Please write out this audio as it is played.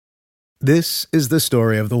This is the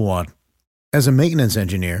story of the one. As a maintenance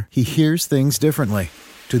engineer, he hears things differently.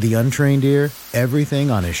 To the untrained ear,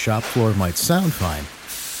 everything on his shop floor might sound fine,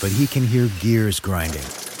 but he can hear gears grinding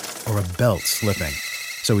or a belt slipping.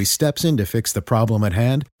 So he steps in to fix the problem at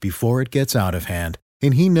hand before it gets out of hand.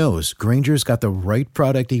 And he knows Grainger's got the right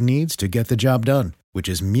product he needs to get the job done, which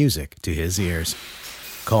is music to his ears.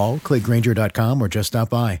 Call, click Grainger.com, or just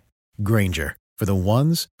stop by. Grainger, for the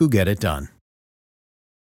ones who get it done.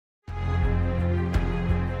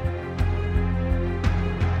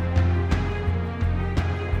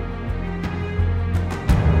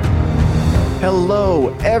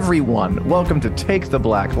 Hello, everyone. Welcome to Take the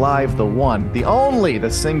Black Live, the one, the only,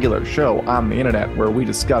 the singular show on the internet where we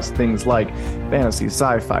discuss things like fantasy,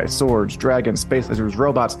 sci-fi, swords, dragons, space lasers,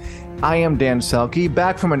 robots. I am Dan Selke,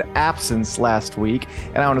 back from an absence last week,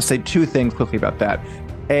 and I want to say two things quickly about that.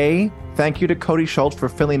 A, thank you to Cody Schultz for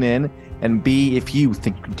filling in, and B, if you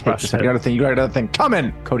think you can take this, you got another thing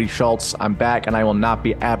coming. Cody Schultz, I'm back, and I will not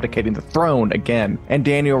be abdicating the throne again. And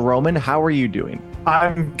Daniel Roman, how are you doing?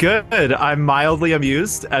 I'm good. I'm mildly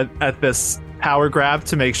amused at this power grab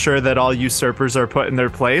to make sure that all usurpers are put in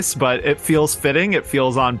their place, but it feels fitting, it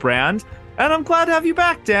feels on brand, and I'm glad to have you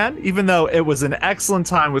back, Dan, even though it was an excellent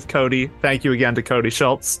time with Cody. Thank you again to Cody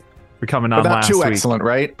Schultz for coming on last week. Not too excellent,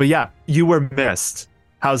 right? But yeah, you were missed.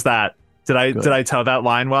 How's that? Did I tell that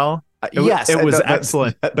line well? Yes. It was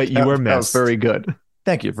excellent, but you were missed. That was very good.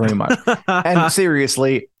 Thank you very much. And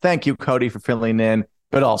seriously, thank you, Cody, for filling in.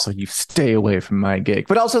 But also, you stay away from my gig.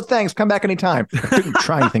 But also, thanks. Come back anytime. I couldn't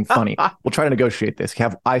try anything funny. We'll try to negotiate this. You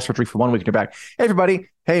have eye surgery for 1 week and you're back. Hey, everybody.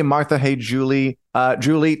 Hey, Martha. Hey, Julie.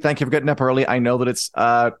 Julie, thank you for getting up early. I know that it's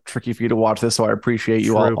tricky for you to watch this, so I appreciate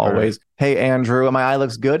you all always. Hey, Andrew. My eye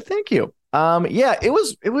looks good. Thank you. Yeah, it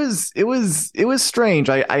was strange.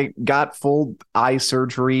 I got full eye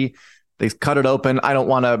surgery. They cut it open. I don't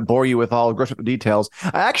want to bore you with all graphic details.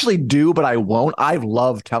 I actually do, but I won't. I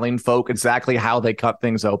love telling folk exactly how they cut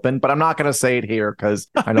things open, but I'm not going to say it here because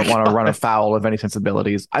I don't want to run afoul of any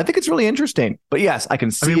sensibilities. I think it's really interesting. But yes, I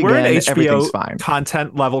can see we're again, an HBO everything's fine.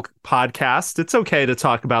 Content level podcast. It's okay to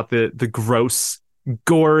talk about the gross,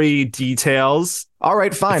 gory details. All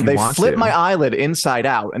right, fine. They flipped my eyelid inside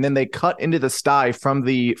out, and then they cut into the sty from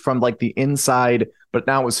the inside, but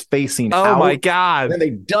now it was facing out. Oh my God. And then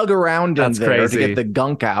they dug around in there crazy to get the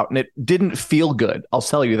gunk out, and it didn't feel good. I'll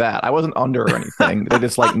tell you that. I wasn't under or anything. They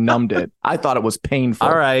just numbed it. I thought it was painful.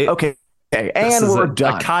 All right. Okay. And we're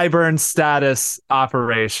done. A Kyburn status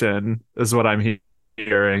operation is what I'm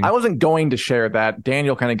hearing. I wasn't going to share that.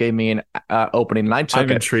 Daniel kind of gave me an opening, and I took it.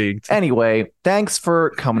 I'm intrigued. Anyway, thanks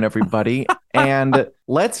for coming, everybody. And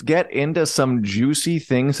let's get into some juicy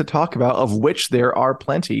things to talk about, of which there are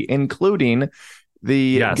plenty, including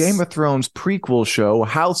the Game of Thrones prequel show,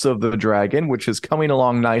 House of the Dragon, which is coming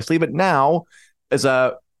along nicely. But now,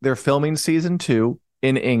 they're filming season 2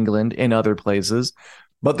 in England, in other places.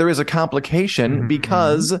 But there is a complication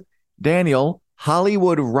because, Daniel,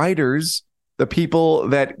 Hollywood writers, the people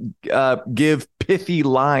that give pithy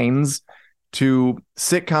lines to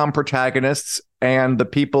sitcom protagonists and the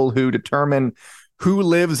people who determine who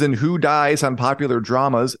lives and who dies on popular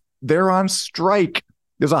dramas, they're on strike.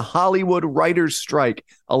 There's a Hollywood writers' strike.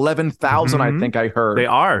 11,000, I think I heard, they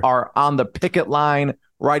are on the picket line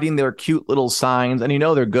writing their cute little signs. And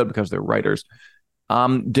they're good because they're writers.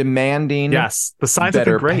 Demanding. Yes, the signs have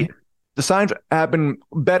been great. The signs have been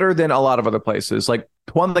better than a lot of other places. Like,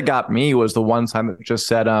 one that got me was the one sign that just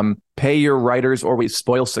said, pay your writers or we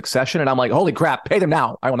spoil Succession. And I'm like, holy crap, pay them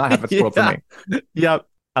now. I will not have it spoiled for me. Yep.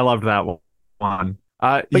 I loved that one.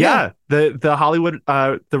 The Hollywood,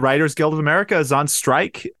 the Writers Guild of America is on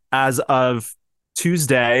strike as of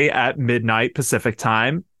Tuesday at midnight Pacific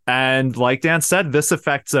time. And like Dan said, this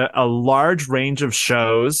affects a large range of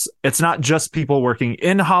shows. It's not just people working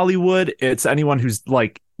in Hollywood. It's anyone who's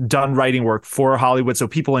done writing work for Hollywood. So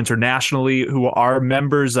people internationally who are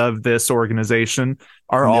members of this organization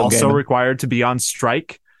are also required to be on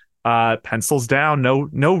strike. Pencils down,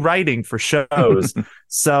 no writing for shows.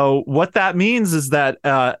 So what that means is that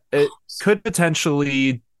it could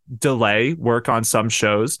potentially delay work on some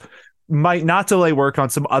shows, might not delay work on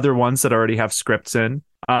some other ones that already have scripts in.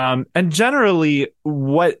 And generally,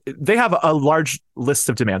 what they have a large list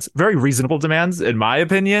of demands, very reasonable demands, in my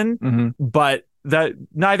opinion, but that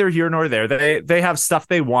neither here nor there. They have stuff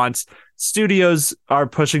they want. Studios are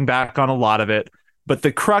pushing back on a lot of it, but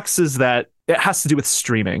the crux is that it has to do with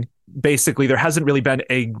streaming. Basically, there hasn't really been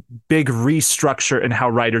a big restructure in how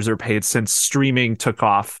writers are paid since streaming took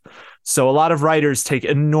off. So a lot of writers take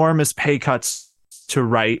enormous pay cuts to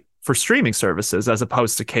write for streaming services as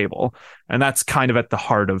opposed to cable. And that's kind of at the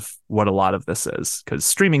heart of what a lot of this is, because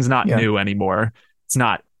streaming's not new anymore. It's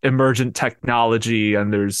not emergent technology,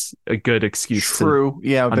 and there's a good excuse to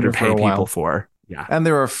underpay people for. Yeah. And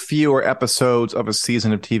there are fewer episodes of a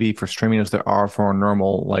season of TV for streaming as there are for a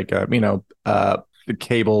normal, like, the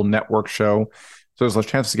cable network show. So there's less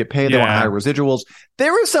chances to get paid. They want higher residuals.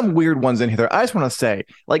 There are some weird ones in here. I just want to say,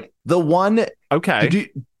 like, the one. Okay.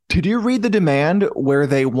 Did you read the demand where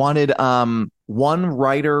they wanted one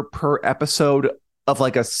writer per episode of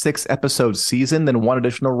like a 6-episode season, then one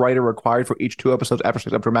additional writer required for each 2 episodes after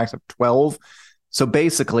 6 up to a max of 12? So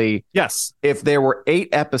basically, yes, if there were 8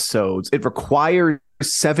 episodes, it required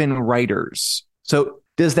 7 writers. So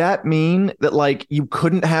does that mean that, like, you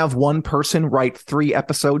couldn't have one person write 3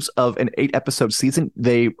 episodes of an 8-episode season?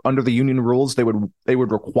 Under the union rules, they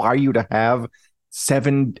would require you to have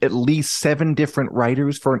at least 7 different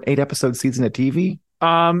writers for an 8-episode season of TV?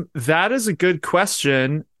 That is a good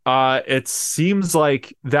question. It seems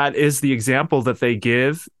like that is the example that they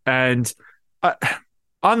give, and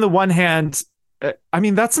on the one hand, I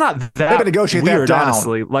mean, that's not that negotiate weird, that down.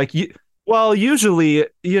 Honestly. Like, usually,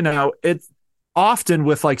 it's often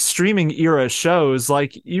with like streaming era shows,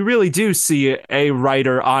 like you really do see a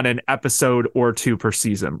writer on an episode or 2 per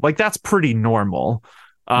season. Like, that's pretty normal.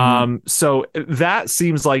 So that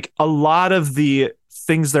seems like a lot of the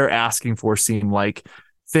things they're asking for seem like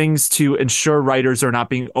things to ensure writers are not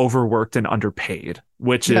being overworked and underpaid,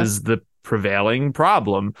 which is the prevailing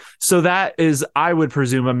problem. So that is, I would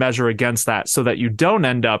presume, a measure against that, so that you don't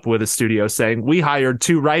end up with a studio saying, we hired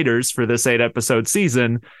 2 writers for this 8-episode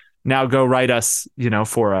season. Now go write us,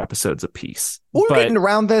 4 episodes apiece. We're getting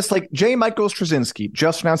around this. Like, J. Michael Straczynski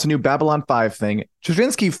just announced a new Babylon 5 thing.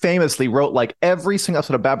 Straczynski famously wrote like every single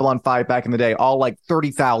episode of Babylon 5 back in the day, all like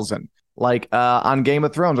 30,000. Like on Game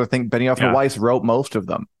of Thrones, I think Benioff and Weiss wrote most of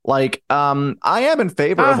them. Like, I am in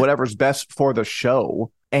favor of whatever's best for the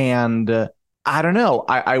show. And I don't know.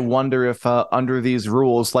 I wonder if under these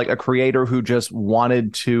rules, like, a creator who just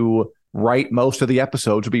wanted to write most of the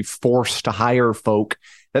episodes would be forced to hire folk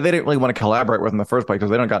that they didn't really want to collaborate with in the first place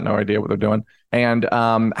because they don't got no idea what they're doing, and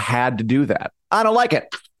had to do that. I don't like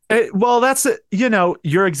it. Well, that's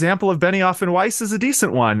your example of Benioff and Weiss is a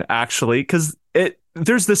decent one, actually, because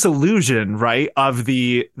there's this illusion, right, of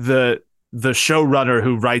the showrunner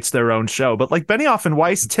who writes their own show. But like Benioff and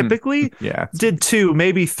Weiss typically did 2,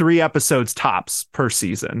 maybe 3 episodes tops per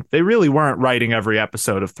season. They really weren't writing every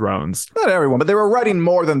episode of Thrones. Not everyone, but they were writing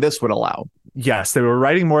more than this would allow. Yes, they were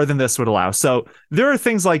writing more than this would allow. So there are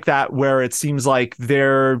things like that where it seems like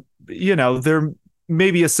there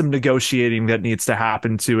maybe is some negotiating that needs to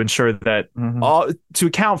happen to ensure that to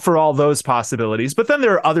account for all those possibilities. But then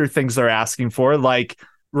there are other things they're asking for, like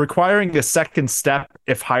requiring a second step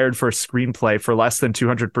if hired for a screenplay for less than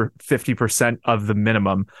 250% of the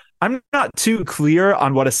minimum. I'm not too clear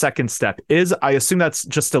on what a second step is. I assume that's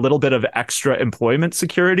just a little bit of extra employment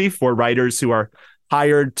security for writers who are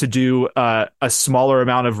hired to do a smaller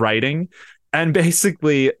amount of writing. And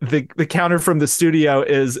basically, the counter from the studio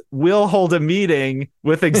is, we'll hold a meeting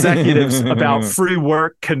with executives about free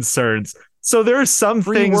work concerns. So there are some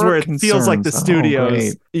things where it feels like the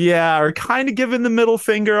studios, are kind of giving the middle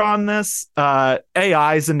finger on this.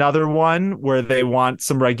 AI is another one where they want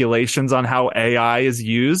some regulations on how AI is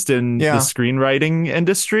used in the screenwriting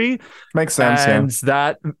industry. Makes sense. And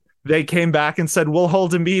that they came back and said, we'll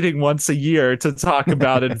hold a meeting once a year to talk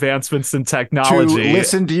about advancements in technology. To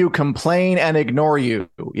listen to you complain and ignore you.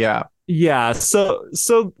 Yeah. Yeah. So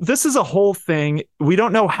this is a whole thing. We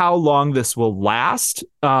don't know how long this will last.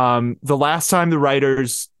 The last time the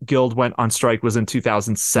Writers Guild went on strike was in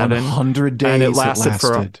 2007. 100 days. And it lasted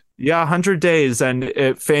for 100 days. And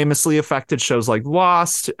it famously affected shows like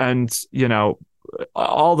Lost and,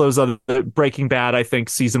 all those other Breaking Bad. I think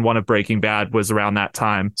season 1 of Breaking Bad was around that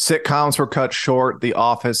time. Sitcoms were cut short. The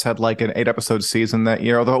Office had like an 8-episode season that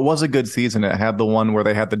year, although it was a good season. It had the one where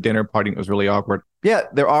they had the dinner party. It was really awkward. Yeah,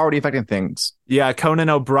 they're already affecting things. Yeah, Conan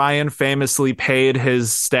O'Brien famously paid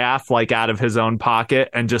his staff like out of his own pocket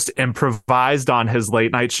and just improvised on his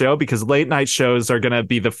late night show, because late night shows are going to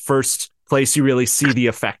be the first place you really see the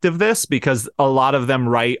effect of this, because a lot of them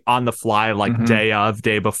write on the fly, like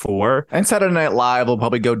day before. And Saturday Night Live will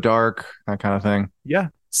probably go dark, that kind of thing. Yeah.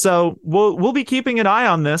 So we'll be keeping an eye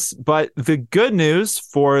on this, but the good news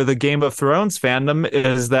for the Game of Thrones fandom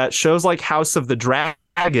is that shows like House of the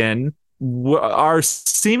Dragon are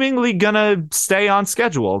seemingly gonna stay on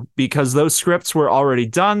schedule because those scripts were already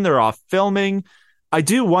done. They're off filming. I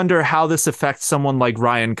do wonder how this affects someone like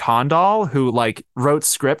Ryan Condal, who like wrote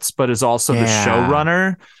scripts but is also the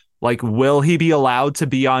showrunner. Like, will he be allowed to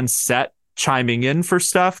be on set chiming in for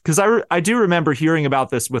stuff, because I do remember hearing about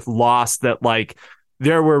this with Lost, that like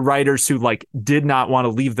there were writers who like did not want to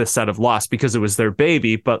leave the set of Lost because it was their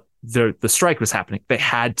baby, but the strike was happening. They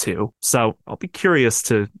had to. So I'll be curious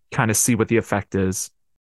to kind of see what the effect is.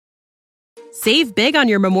 Save big on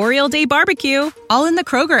your Memorial Day barbecue, all in the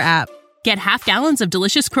Kroger app. Get half gallons of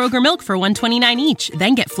delicious Kroger milk for $1.29 each.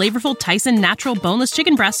 Then get flavorful Tyson natural boneless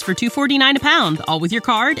chicken breasts for $2.49 a pound, all with your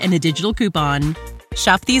card and a digital coupon.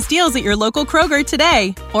 Shop these deals at your local Kroger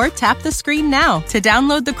today, or tap the screen now to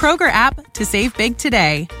download the Kroger app to save big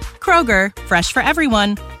today. Kroger, fresh for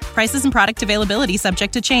everyone. Prices and product availability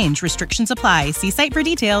subject to change. Restrictions apply. See site for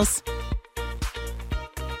details.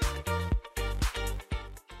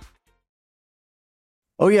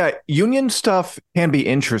 Oh yeah, union stuff can be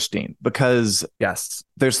interesting because Yes.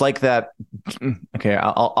 there's like that. Okay,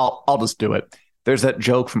 I'll just do it. There's that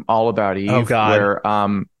joke from All About Eve Oh, God.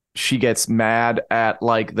 where she gets mad at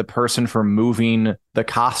like the person for moving the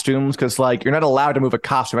costumes because like you're not allowed to move a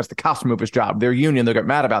costume. That's the costume mover's job. They're union. They'll get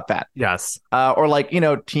mad about that. Yes. Or like,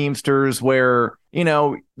 Teamsters where,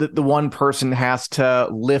 the one person has to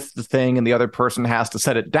lift the thing and the other person has to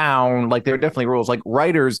set it down. Like there are definitely rules. Like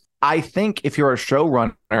writers, I think if you're a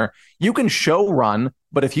showrunner, you can show run,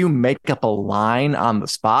 but if you make up a line on the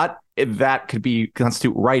spot, that could be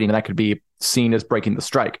constitute writing and that could be seen as breaking the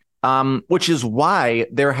strike. Which is why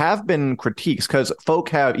there have been critiques because folk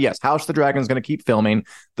have, yes, House of the Dragon is going to keep filming.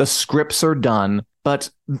 The scripts are done, but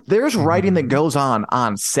there's writing that goes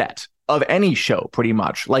on set of any show, pretty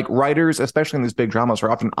much. Like writers, especially in these big dramas,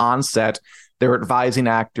 are often on set. They're advising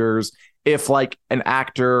actors. If like an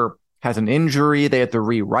actor has an injury, they have to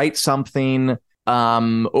rewrite something.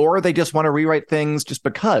 Or they just want to rewrite things just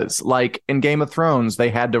because. Like in Game of Thrones, they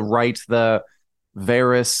had to write the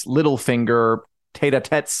Varys Littlefinger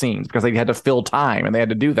tete-a-tete scenes because they had to fill time and they had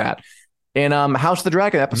to do that. In House of the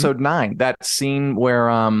Dragon, episode 9, that scene where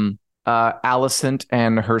Alicent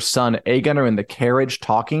and her son Aegon are in the carriage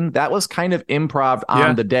talking, that was kind of improv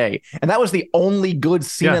on the day. And that was the only good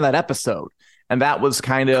scene in that episode. And that was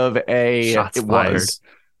kind of Shots fired.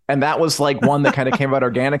 And that was like one that kind of came about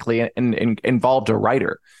organically and involved a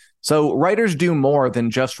writer. So writers do more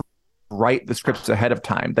than just write the scripts ahead of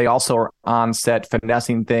time. They also are on set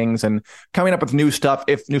finessing things and coming up with new stuff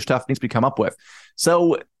if new stuff needs to be come up with.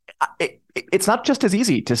 So it's not just as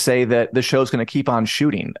easy to say that the show's going to keep on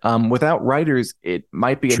shooting. Without writers, it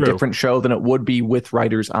might be a different show than it would be with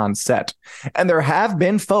writers on set. And there have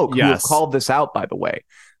been folk who have called this out, by the way.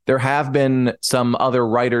 There have been some other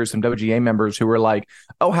writers and WGA members who were like,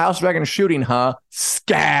 oh, House of Dragon is shooting, huh?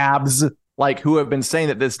 Scabs. Like who have been saying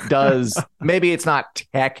that this does, maybe it's not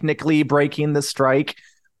technically breaking the strike,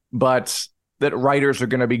 but that writers are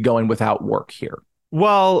going to be going without work here.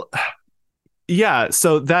 Well, yeah,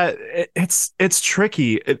 so that it's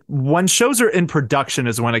tricky. When shows are in production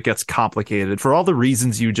is when it gets complicated for all the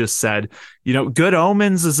reasons you just said. Good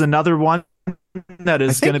Omens is another one that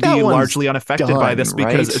is going to be largely unaffected by this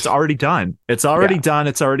because it's already done. It's already done.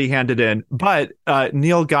 It's already handed in. But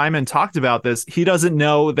Neil Gaiman talked about this. He doesn't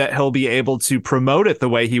know that he'll be able to promote it the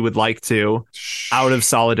way he would like to out of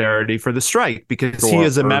solidarity for the strike because he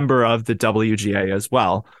is a member of the WGA as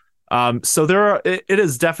well. So it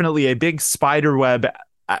is definitely a big spider web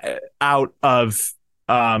out of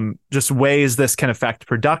just ways this can affect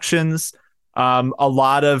productions. A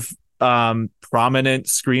lot of prominent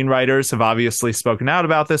screenwriters have obviously spoken out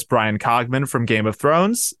about this. Brian Cogman from Game of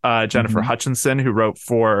Thrones, Jennifer Hutchinson, who wrote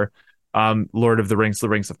for Lord of the Rings, The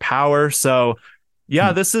Rings of Power. So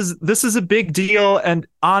yeah, this is a big deal. And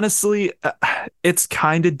honestly, it's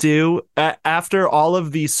kind of due after all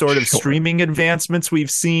of these sort of streaming advancements we've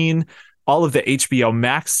seen, all of the HBO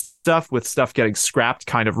Max stuff with stuff getting scrapped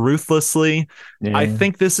kind of ruthlessly. Yeah. I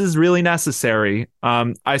think this is really necessary.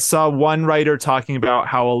 I saw one writer talking about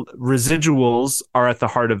how residuals are at the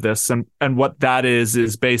heart of this. And what that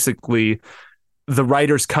is basically the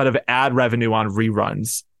writer's cut of ad revenue on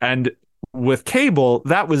reruns. And with cable,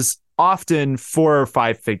 that was often 4 or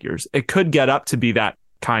 5 figures. It could get up to be that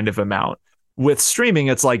kind of amount. With streaming,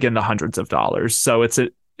 it's like in the hundreds of dollars. So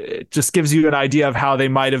it just gives you an idea of how they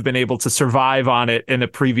might have been able to survive on it in a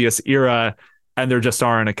previous era, and there just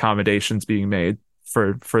aren't accommodations being made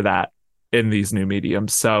for that in these new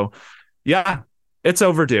mediums. So yeah, it's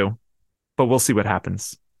overdue, but we'll see what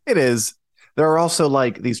happens. It is. There are also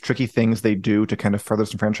like these tricky things they do to kind of further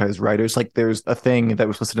some franchise writers. Like there's a thing that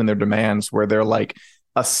was listed in their demands where they're like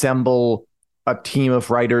assemble a team of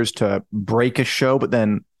writers to break a show, but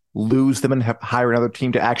then lose them and hire another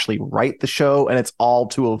team to actually write the show. And it's all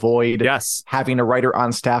to avoid having a writer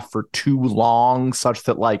on staff for too long, such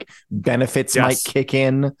that like benefits might kick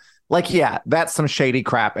in. Like, yeah, that's some shady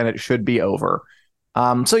crap and it should be over.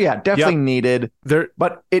 So yeah, definitely needed there,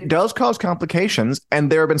 but it does cause complications. And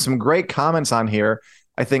there have been some great comments on here.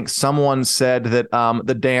 I think someone said that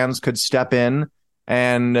the Dans could step in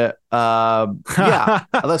and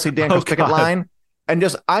let's see Dan's picket line. And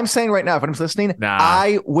just, I'm saying right now, if anyone's listening,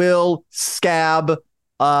 I will scab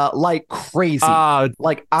like crazy.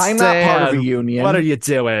 Like, I'm not part of the union. What are you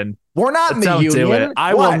doing? We're not in the Don't union. Do it.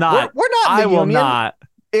 I will not. We're not in the union. I will not.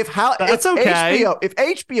 That's okay. If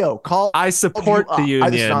HBO called, I support the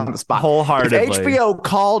union on the spot. Wholeheartedly. If HBO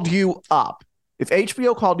called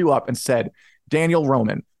you up, and said, Daniel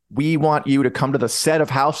Roman, we want you to come to the set of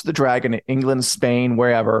House of the Dragon in England, Spain,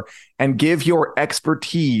 wherever, and give your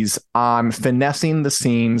expertise on finessing the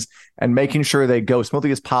scenes and making sure they go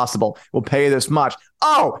smoothly as possible. We'll pay you this much.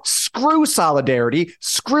 Oh, screw solidarity,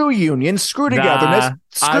 screw union, screw togetherness.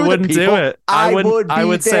 Screw I wouldn't the people. do it. I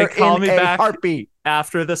would say call me back heartbeat.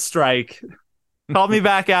 After the strike. Call me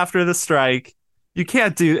back after the strike. You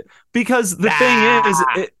can't do it because the thing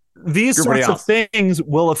is, these sorts of things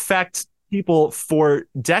will affect people for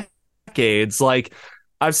decades. Like,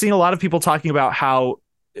 I've seen a lot of people talking about how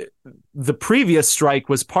the previous strike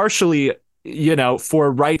was partially,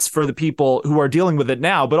 for rights for the people who are dealing with it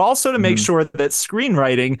now, but also to make sure that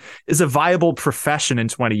screenwriting is a viable profession in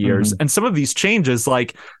 20 years. And some of these changes,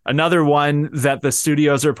 like another one that the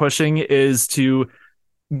studios are pushing, is to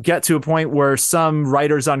get to a point where some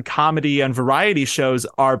writers on comedy and variety shows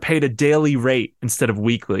are paid a daily rate instead of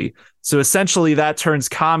weekly. So essentially that turns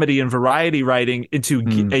comedy and variety writing into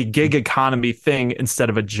a gig economy thing instead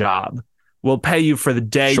of a job. We'll pay you for the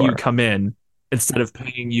day you come in instead of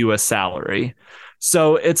paying you a salary.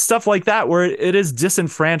 So it's stuff like that where it is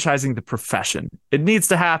disenfranchising the profession. It needs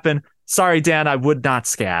to happen. Sorry, Dan, I would not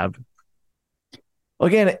scab.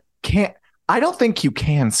 Again, I don't think you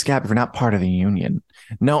can scab if you're not part of the union.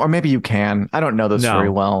 No, or maybe you can. I don't know this very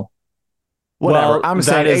well. Whatever. Well, I'm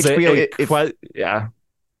saying HBO. Yeah.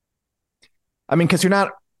 I mean, because you're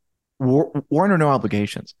not, we're under no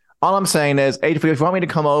obligations. All I'm saying is, HBO, if you want me to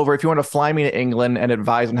come over, if you want to fly me to England and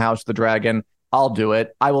advise on House of the Dragon, I'll do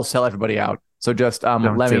it. I will sell everybody out. So just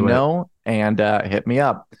let me know and hit me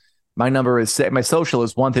up. My number is my social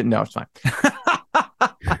is one thing. No, it's fine.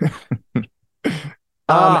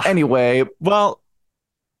 Anyway, well.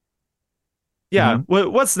 Yeah.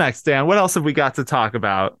 What's next, Dan? What else have we got to talk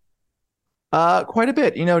about? Quite a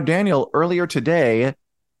bit. Daniel, earlier today,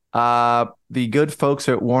 the good folks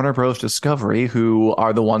at Warner Bros. Discovery, who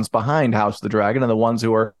are the ones behind House of the Dragon and the ones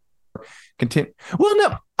who are Well,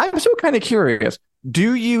 no, I'm still kind of curious.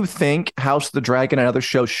 Do you think House of the Dragon and other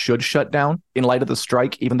shows should shut down in light of the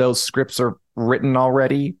strike, even though scripts are written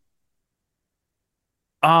already?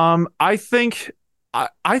 I think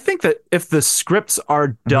that if the scripts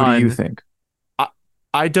are done, what do you think?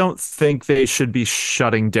 I don't think they should be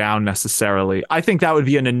shutting down necessarily. I think that would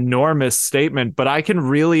be an enormous statement, but I can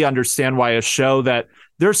really understand why a show that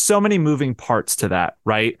there's so many moving parts to that,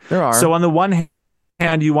 right? There are. So on the one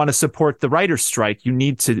hand, you want to support the writer's strike. You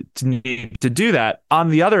need to do that. On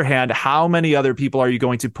the other hand, how many other people are you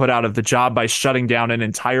going to put out of the job by shutting down an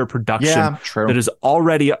entire production that is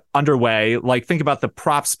already underway? Like, think about the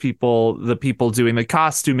props people, the people doing the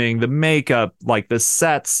costuming, the makeup, like the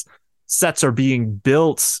sets are being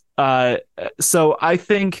built. So I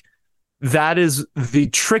think that is the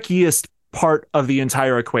trickiest part of the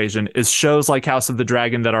entire equation, is shows like House of the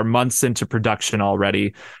Dragon that are months into production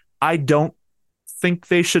already. I don't think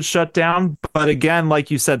they should shut down, but again,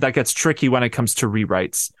 like you said, that gets tricky when it comes to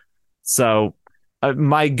rewrites. So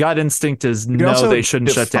my gut instinct is no, they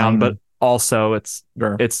shouldn't shut down, but also it's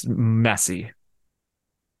messy.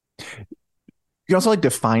 You also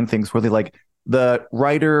define things where they the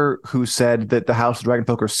writer who said that the House of Dragon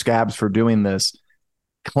folk are scabs for doing this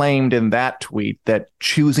claimed in that tweet that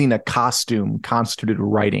choosing a costume constituted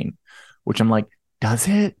writing, which I'm like, does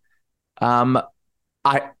it? I'm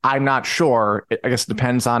not sure. I guess it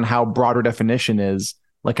depends on how broader definition is.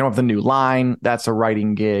 Like, come up with a new line, that's a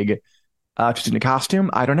writing gig. Choosing a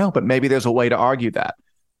costume, I don't know, but maybe there's a way to argue that.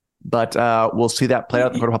 But we'll see that play out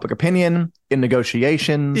in the court of public opinion, in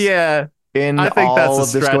negotiations. Yeah. I think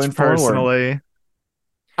that's a stretch personally.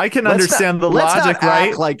 I can understand the logic, right?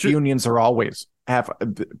 Act like unions are always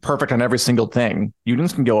perfect on every single thing.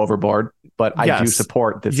 Unions can go overboard, but I do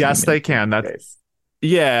support this. Yes, they can.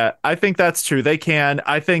 Yeah, I think that's true. They can.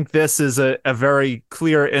 I think this is a very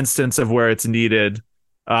clear instance of where it's needed.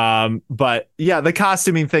 But yeah, the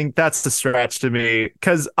costuming thing, that's the stretch to me,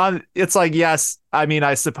 because it's like, yes, I mean,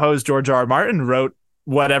 I suppose George R. R. Martin wrote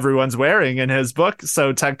what everyone's wearing in his book,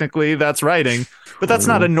 so technically that's writing, but that's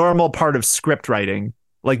not a normal part of script writing.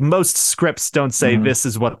 Like most scripts don't say this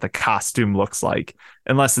is what the costume looks like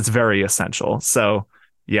unless it's very essential. So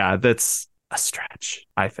yeah, that's a stretch,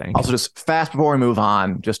 I think. Also, just fast before we move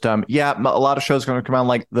on, just a lot of shows are going to come out.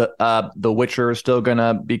 Like the Witcher is still going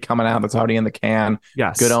to be coming out. That's already in the can.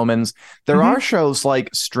 Yes. Good Omens. There are shows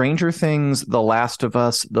like Stranger Things, The Last of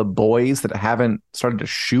Us, The Boys that haven't started to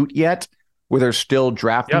shoot yet, where they're still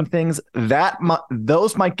drafting things.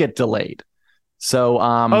 Those might get delayed. So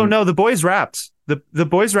oh no, The Boys wrapped. The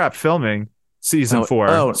Boys wrapped filming season 4.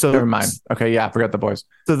 Oh, so never mind. Okay, yeah, I forgot The Boys.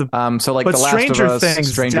 So like but The Last Stranger of Us,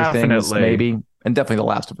 Things, Stranger Things, maybe, and definitely The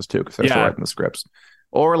Last of Us too, because they're still writing the scripts.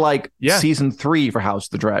 Or like season 3 for House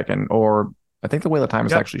of the Dragon, or I think The Wheel of Time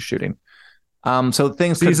is actually shooting. So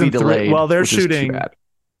things season could be delayed. 3, well, they're shooting.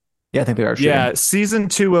 Yeah, I think they are shooting. Yeah, season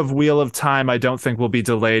 2 of Wheel of Time, I don't think will be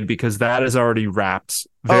delayed because that is already wrapped.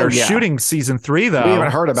 They're shooting season 3 though. We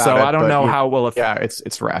haven't heard about it. So I don't know how it will affect. Yeah,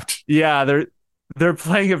 it's wrapped. Yeah, they're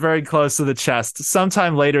playing it very close to the chest.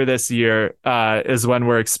 Sometime later this year is when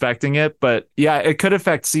we're expecting it. But yeah, it could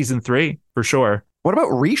affect season 3 for sure. What about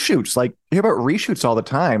reshoots? Like, you hear about reshoots all the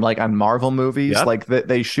time, like on Marvel movies. Yep. Like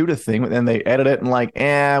they shoot a thing and then they edit it and like,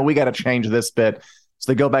 we got to change this bit.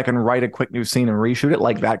 So they go back and write a quick new scene and reshoot it.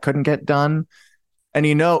 Like that couldn't get done. And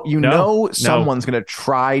someone's going to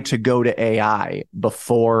try to go to AI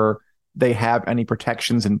before they have any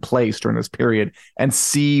protections in place during this period and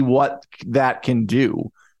see what that can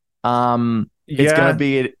do. It's going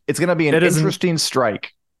to be an interesting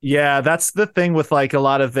strike. Yeah, that's the thing with like a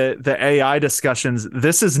lot of the AI discussions.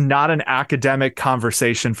 This is not an academic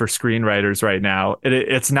conversation for screenwriters right now.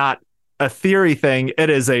 It's not a theory thing. It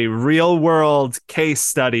is a real world case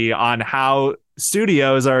study on how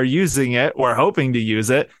studios are using it or hoping to use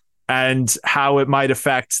it and how it might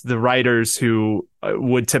affect the writers who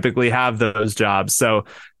would typically have those jobs. So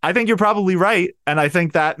I think you're probably right. And I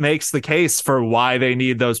think that makes the case for why they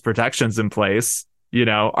need those protections in place. You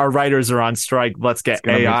know, our writers are on strike. Let's get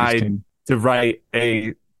AI to write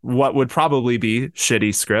what would probably be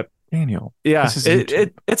shitty script. Daniel. Yeah,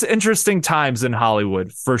 it's interesting times in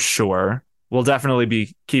Hollywood for sure. We'll definitely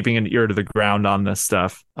be keeping an ear to the ground on this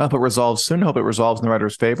stuff. I hope it resolves soon. I hope it resolves in the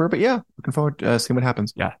writer's favor. But yeah, looking forward to seeing what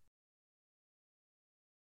happens. Yeah.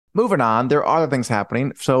 Moving on, there are other things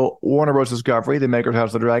happening. So Warner Bros. Discovery, the makers of House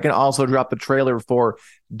of the Dragon, also dropped the trailer for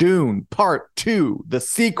Dune Part 2, the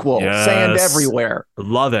sequel, Sand Everywhere.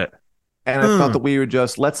 Love it. And I thought that we would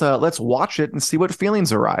just let's watch it and see what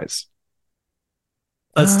feelings arise.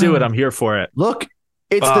 Let's do it. I'm here for it. Look,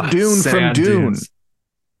 it's the Dune from Dune.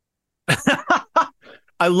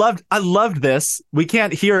 I loved this. We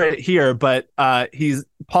can't hear it here, but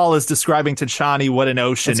Paul is describing to Chani what an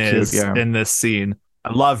ocean is in this scene.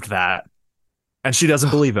 I loved that. And she doesn't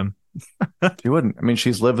believe him. She wouldn't. I mean,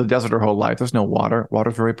 she's lived the desert her whole life. There's no water.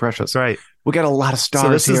 Water's very precious. That's right. We got a lot of stars. So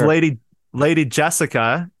this here. is Lady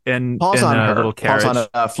Jessica in on her little carriage. Pause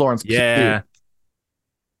on Florence. Yeah. Pugh.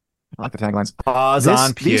 I like the taglines. Pause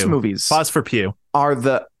on Pew. These movies. Pause for Pew. Are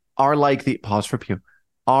the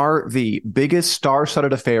biggest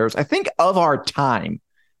star-studded affairs, I think, of our time.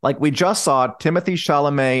 Like we just saw Timothée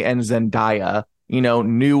Chalamet and Zendaya,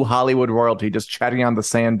 new Hollywood royalty just chatting on the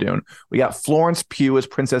sand dune. We got Florence Pugh as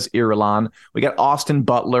Princess Irulan. We got Austin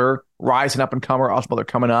Butler, rising up and comer. Austin Butler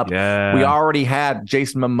coming up. Yeah. We already had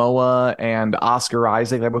Jason Momoa and Oscar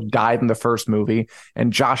Isaac. They both died in the first movie.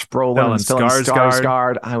 And Josh Brolin still in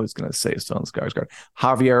Skarsgård. I was going to say still in Skarsgård.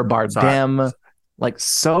 Javier Bardem. Sorry. Like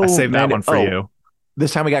so I saved that one for you.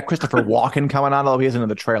 This time we got Christopher Walken coming on, although he isn't in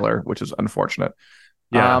the trailer, which is unfortunate.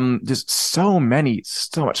 Yeah. Just so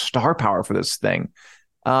much star power for this thing.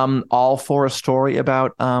 All for a story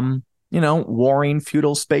about warring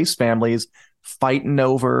feudal space families fighting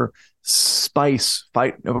over spice,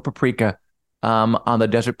 fighting over paprika on the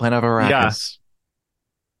desert planet of Arrakis.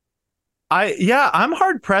 I'm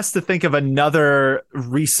hard pressed to think of another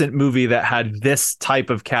recent movie that had this type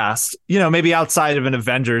of cast. Maybe outside of an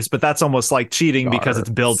Avengers, but that's almost like cheating because it's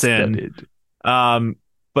built in.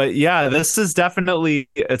 But yeah, this is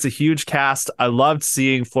it's a huge cast. I loved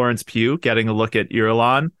seeing Florence Pugh getting a look at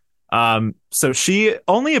Irulan. So she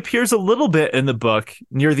only appears a little bit in the book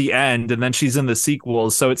near the end, and then she's in the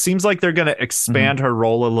sequels. So it seems like they're going to expand her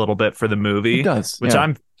role a little bit for the movie, which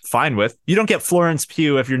I'm fine with. You don't get Florence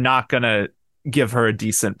Pugh if you're not going to give her a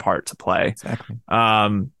decent part to play. Exactly.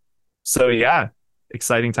 So yeah,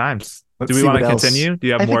 exciting times. Do we want to continue? Do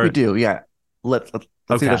you have more? I think we do. Yeah. Let's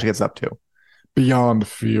see what she gets up to. Beyond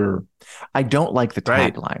Fear. I don't like the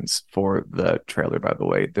taglines for the trailer, by the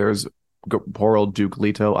way. There's poor old Duke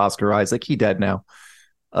Leto, Oscar Isaac. He dead now.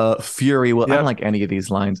 Fury. Well, I don't like any of these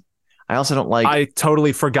lines. I also don't like... I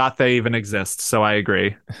totally forgot they even exist, so I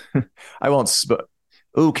agree. I won't...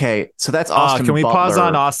 Okay, so that's Austin Can we Butler pause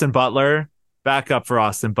on Austin Butler? Back up for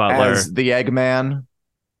Austin Butler. as the Eggman.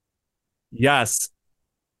 Yes.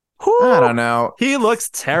 I Whew. don't know. He looks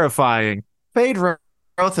terrifying. Phaedra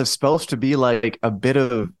is supposed to be like a bit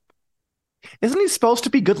of. Isn't he supposed to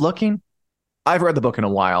be good looking? I've read the book in a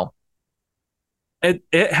while. It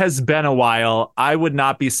has been a while. I would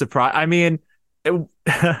not be surprised. I mean,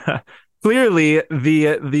 clearly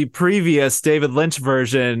the previous David Lynch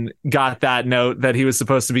version got that note that he was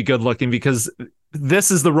supposed to be good looking, because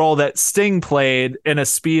this is the role that Sting played in a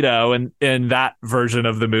Speedo in that version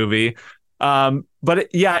of the movie. But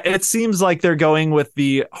it seems like they're going with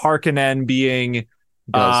the Harkonnen being,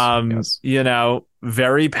 Yes.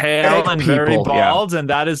 very pale Egg and very people, bald, and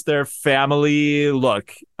that is their family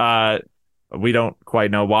look. We don't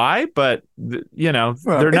quite know why, but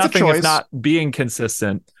they're nothing if not being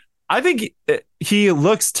consistent. I think he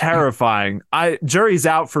looks terrifying. Jury's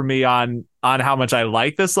out for me on how much I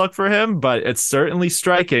like this look for him, but it's certainly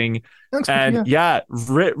striking. And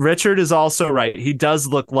Richard is also right. He does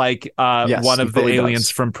look like one of the aliens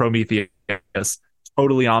from Prometheus.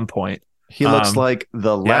 Totally on point. He looks like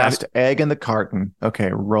the last egg in the carton. Okay,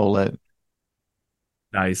 roll it.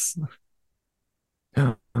 Nice.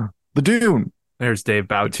 The Dune. There's Dave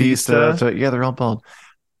Bautista. So, they're all bald.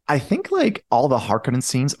 I think like all the Harkonnen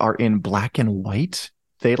scenes are in black and white.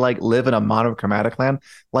 They like live in a monochromatic land,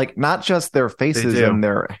 like not just their faces and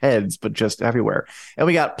their heads, but just everywhere. And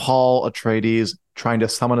we got Paul Atreides trying to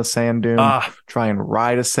summon a sand dune, try and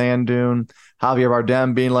ride a sand dune. Javier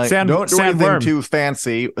Bardem being like, don't do anything too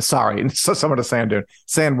fancy. Sorry, summon a sand dune.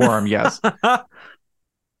 Sandworm, yes. I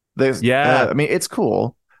mean, it's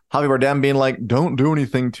cool. Javier Bardem being like, don't do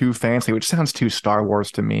anything too fancy, which sounds too Star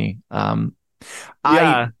Wars to me. I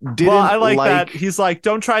like that. He's like,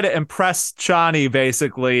 don't try to impress Chani,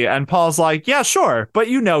 basically. And Paul's like, yeah, sure. But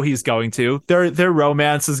he's going to. Their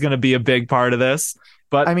romance is going to be a big part of this.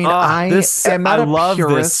 But I mean, I love this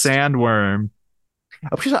sandworm.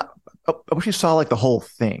 I wish you saw like the whole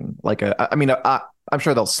thing. Like, I'm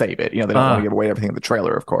sure they'll save it. They don't want to give away everything in the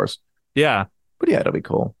trailer, of course. Yeah. But yeah, it'll be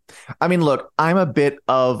cool. I mean, look, I read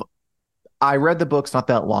the books not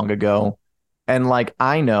that long ago. And like,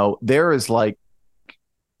 I know there is like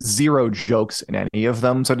zero jokes in any of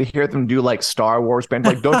them. So to hear them do like Star Wars band,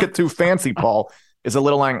 like, don't get too fancy, Paul, is a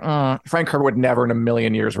little like, Frank Herbert would never in a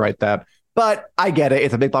million years write that. But I get it.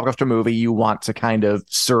 It's a big blockbuster movie. You want to kind of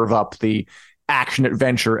serve up the action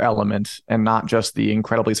adventure element and not just the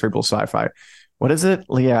incredibly cerebral sci-fi. What is it?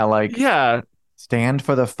 Yeah. Stand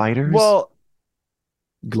for the fighters. Well,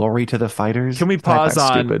 glory to the fighters. Can we pause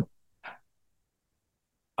on stupid.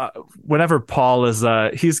 Whenever Paul is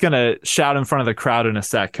he's gonna shout in front of the crowd in a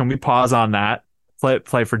sec. Can we pause on that?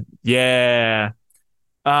 Play for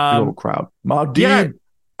little crowd.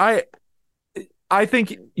 I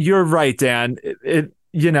think you're right, Dan.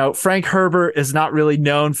 Frank Herbert is not really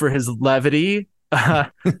known for his levity.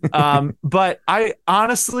 But I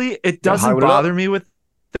honestly, it doesn't bother me with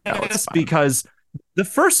this because the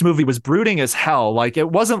first movie was brooding as hell. Like, it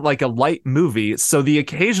wasn't like a light movie. So the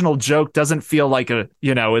occasional joke doesn't feel like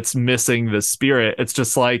it's missing the spirit. It's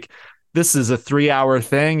just like, this is a 3-hour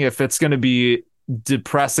thing. If it's going to be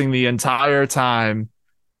depressing the entire time,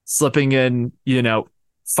 slipping in,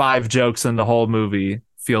 5 jokes in the whole movie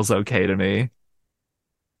feels okay to me.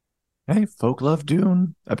 Hey, folk love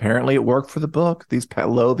Dune. Apparently it worked for the book these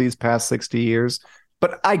past 60 years.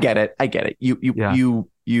 But I get it.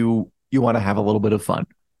 You want to have a little bit of fun.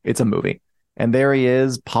 It's a movie. And there he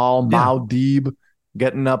is, Paul Muad'Dib,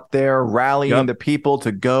 getting up there, rallying the people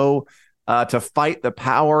to go to fight the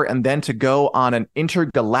power and then to go on an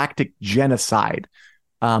intergalactic genocide.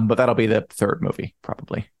 But that'll be the third movie,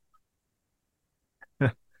 probably.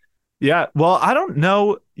 Yeah. Well, I don't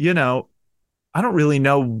know, I don't really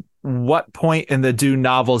know what point in the Dune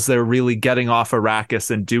novels they're really getting off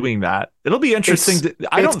Arrakis and doing that. It'll be interesting.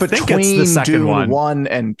 I don't think it's the second Dune one. 1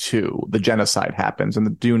 and 2, the genocide happens, and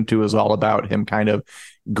the Dune 2 is all about him kind of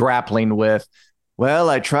grappling with, well,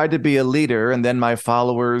 I tried to be a leader, and then my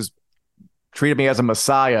followers treated me as a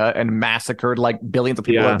messiah and massacred like billions of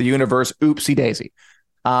people of the universe. Oopsie daisy.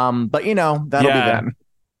 But that'll be then.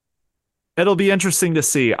 It'll be interesting to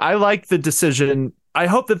see. I like the decision. I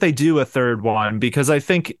hope that they do a third one because I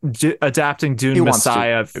think adapting Dune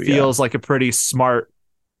Messiah feels like a pretty smart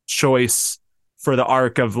choice for the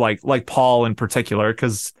arc of like Paul in particular,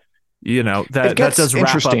 because that does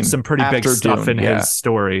wrap up some pretty big stuff in his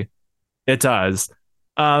story. It does.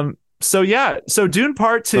 So Dune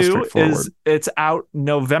Part 2 it's out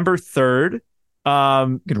November 3rd.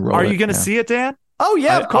 Are you going to see it, Dan? Oh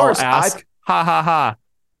yeah, of course. I'll ask. Ha ha ha.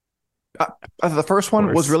 The first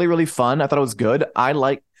one was really, really fun. I thought it was good.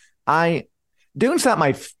 Dune's not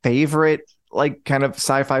my favorite, like, kind of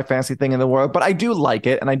sci-fi fantasy thing in the world, but I do like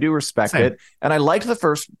it and I do respect it. And I liked the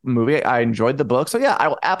first movie. I enjoyed the book. So yeah, I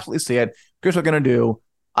will absolutely see it. Here's what we're going to do.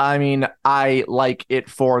 I mean, I like it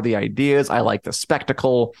for the ideas. I like the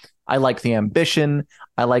spectacle. I like the ambition.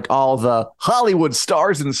 I like all the Hollywood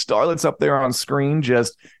stars and starlets up there on screen,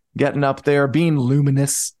 just getting up there, being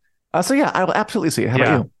luminous. So yeah, I will absolutely see it. How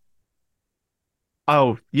about you?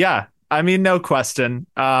 Oh, yeah. I mean, no question.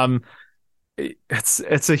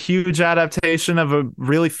 It's a huge adaptation of a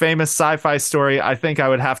really famous sci-fi story. I think I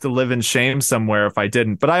would have to live in shame somewhere if I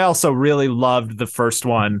didn't. But I also really loved the first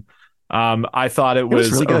one. I thought it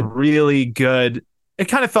was really good. Really good. It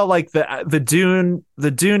kind of felt like the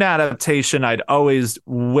Dune adaptation I'd always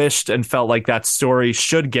wished and felt like that story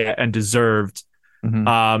should get and deserved.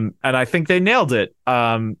 Mm-hmm. And I think they nailed it.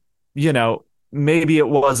 Maybe it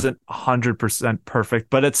wasn't 100% perfect,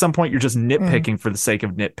 but at some point you're just nitpicking for the sake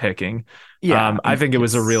of nitpicking. Yeah, I think it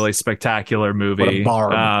was a really spectacular movie.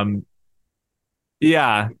 What a barb.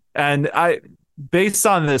 Yeah, and based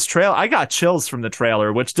on this trailer, I got chills from the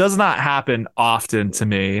trailer, which does not happen often to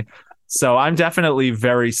me. So I'm definitely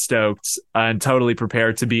very stoked and totally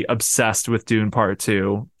prepared to be obsessed with Dune Part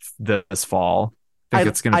 2 this fall. I think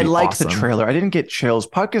it's going to be liked awesome. The trailer. I didn't get chills.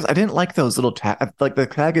 Part because I didn't like those little like the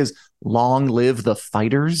tag is "Long live the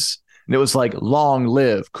fighters," and it was like "Long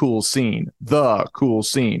live cool scene, the cool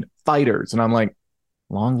scene, fighters," and I'm like,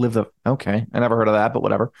 "Long live the." Okay, I never heard of that, but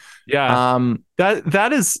whatever. Yeah,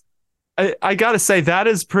 that is. I gotta say that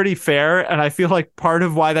is pretty fair, and I feel like part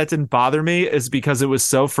of why that didn't bother me is because it was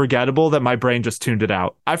so forgettable that my brain just tuned it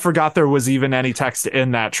out. I forgot there was even any text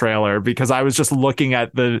in that trailer because I was just looking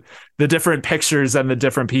at the different pictures and the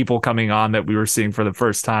different people coming on that we were seeing for the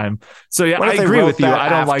first time. So yeah, I agree with you. I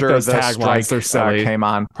don't like those taglines. They're silly. Came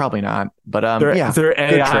on, probably not, but they're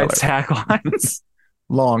AI taglines.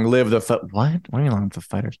 Long live the what? What do you mean long live the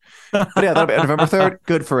fighters? But yeah, that'll be November 3rd.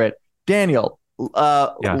 Good for it, Daniel.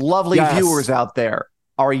 Lovely viewers out there,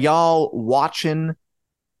 are y'all watching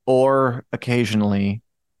or occasionally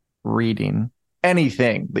reading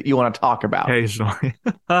anything that you want to talk about? Occasionally.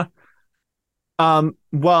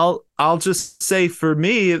 Well, I'll just say for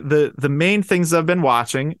me, the main things I've been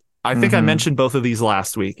watching, I think I mentioned both of these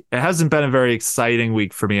last week. It hasn't been a very exciting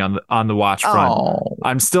week for me on the watch front.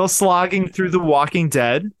 I'm still slogging through The Walking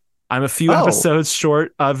Dead. I'm a few episodes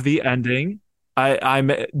short of the ending.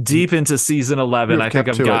 I'm deep into season 11. I think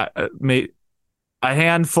I've got a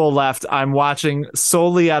handful left. I'm watching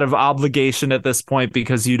solely out of obligation at this point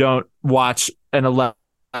because you don't watch an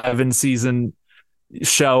 11 season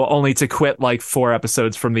show only to quit like 4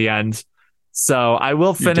 episodes from the end. So I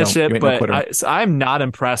will finish it, but I'm not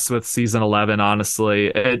impressed with season 11,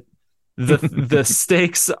 honestly. The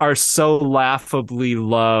stakes are so laughably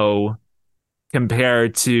low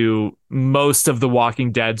compared to most of the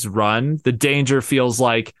Walking Dead's run. The danger feels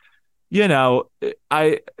like, they're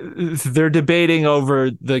debating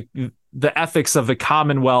over the ethics of the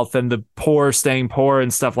Commonwealth and the poor staying poor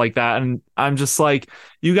and stuff like that. And I'm just like,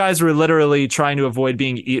 you guys were literally trying to avoid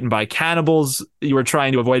being eaten by cannibals. You were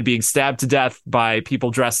trying to avoid being stabbed to death by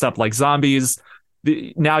people dressed up like zombies.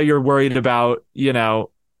 Now you're worried about,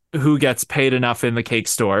 who gets paid enough in the cake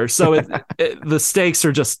store. So the stakes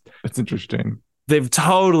are just... That's interesting. They've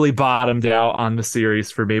totally bottomed out on the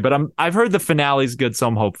series for me, but I've heard the finale's good, so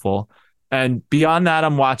I'm hopeful. And beyond that,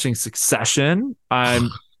 I'm watching Succession. I'm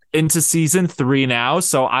into season 3 now,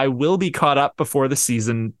 so I will be caught up before the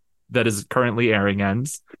season that is currently airing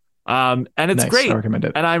ends. And it's great. I recommend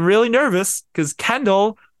it. And I'm really nervous because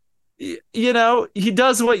Kendall, he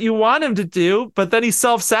does what you want him to do, but then he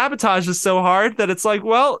self-sabotages so hard that it's like,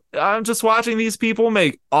 well, I'm just watching these people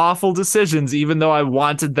make awful decisions, even though I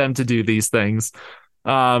wanted them to do these things.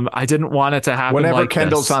 I didn't want it to happen. Whenever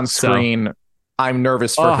Kendall's on screen, I'm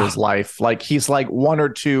nervous for his life. Like he's like 1 or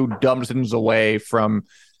 2 dumb decisions away from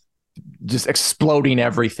just exploding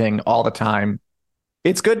everything all the time.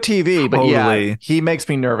 It's good TV, but yeah, he makes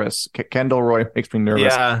me nervous. Kendall Roy makes me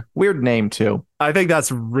nervous. Yeah. Weird name too. I think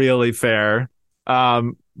that's really fair.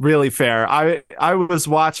 Really fair. I was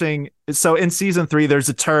watching. So in season 3, there's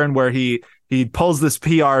a turn where he pulls this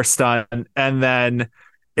PR stunt, and then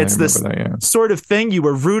it's this sort of thing you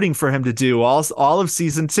were rooting for him to do all of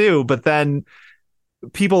season 2, but then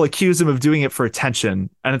people accuse him of doing it for attention,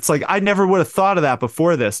 and it's like I never would have thought of that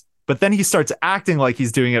before this. But then he starts acting like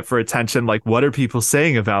he's doing it for attention. Like, what are people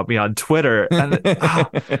saying about me on Twitter? And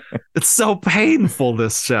it's so painful,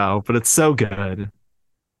 this show, but it's so good.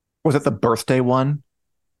 Was it the birthday one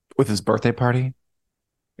with his birthday party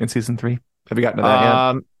in season 3? Have you gotten to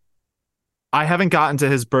that yet? I haven't gotten to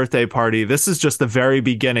his birthday party. This is just the very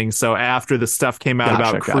beginning. So after the stuff came out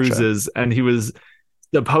about cruises, and he was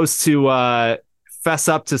supposed to fess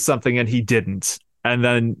up to something and he didn't. And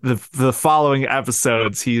then the following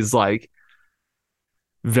episodes, he's like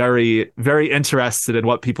very, very interested in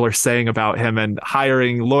what people are saying about him and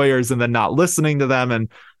hiring lawyers and then not listening to them. And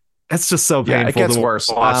it's just so painful it gets to worse.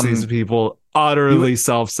 watch these people utterly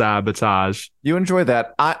self-sabotage. You enjoy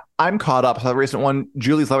that. I'm caught up. The recent one,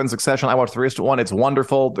 Julie's Love in Succession. I watched the recent one. It's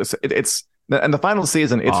wonderful. It's and the final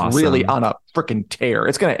season. It's awesome. Really on a freaking tear.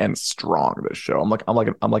 It's going to end strong. This show. I'm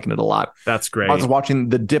liking it a lot. That's great. I was watching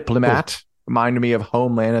The Diplomat. Cool. Reminded me of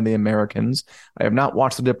Homeland and the Americans. I have not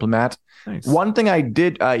watched The Diplomat. Nice. One thing I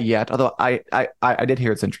did yet, although I did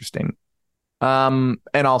hear it's interesting. And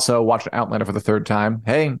also watched Outlander for the third time.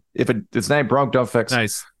 Hey, if it's not broke, don't fix.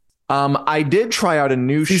 Nice. I did try out a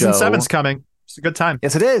new Season show. 7's coming. It's a good time.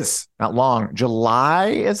 Yes, it is. Not long. July,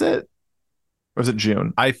 is it? Or is it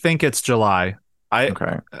June? I think it's July.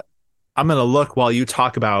 Okay. I'm going to look while you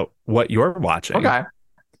talk about what you're watching. Okay.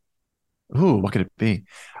 Ooh, what could it be?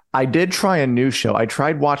 I did try a new show. I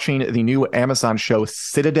tried watching the new Amazon show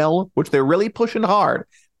Citadel, which they're really pushing hard.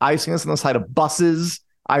 I've seen this on the side of buses.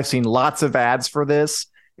 I've seen lots of ads for this.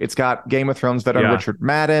 It's got Game of Thrones veteran Richard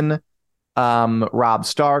Madden, Rob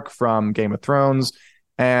Stark from Game of Thrones,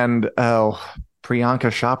 and Priyanka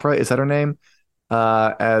Chopra, is that her name?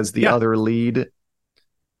 As the other lead.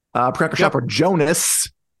 Priyanka Chopra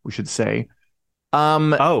Jonas, we should say. And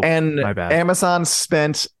my bad. Amazon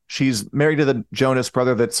spent... She's married to the Jonas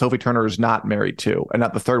brother that Sophie Turner is not married to, and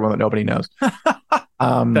not the third one that nobody knows.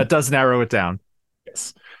 That does narrow it down.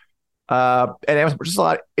 Yes. And Amazon purchased a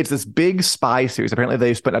lot. It's this big spy series. Apparently,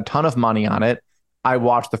 they spent a ton of money on it. I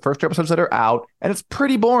watched the first 2 episodes that are out, and it's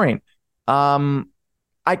pretty boring.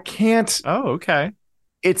 I can't. Oh, okay.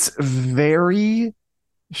 It's very.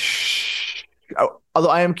 Although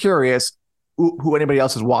I am curious who anybody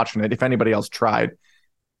else is watching it, if anybody else tried.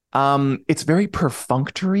 It's very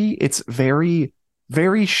perfunctory. It's very,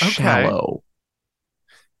 very shallow,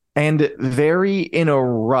 and very in a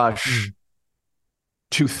rush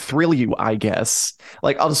to thrill you, I guess.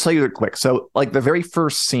 Like, I'll just tell you it quick. So, like, the very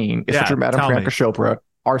first scene is Richard Madden and Priyanka Chopra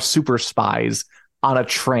are super spies on a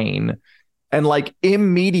train, and like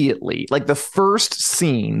immediately, like the first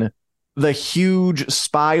scene, the huge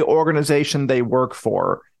spy organization they work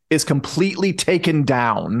for is completely taken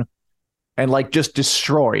down. And like just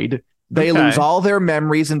destroyed. They lose all their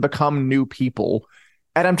memories and become new people.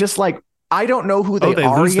 And I'm just like, I don't know who they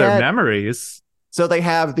are lose yet. Their memories. So they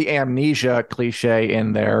have the amnesia cliche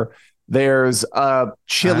in there. There's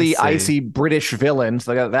chilly, icy British villains.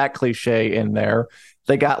 They got that cliche in there.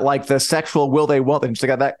 They got like the sexual will they won't. They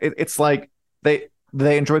got that. It's like they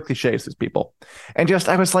enjoy cliches, these people. And just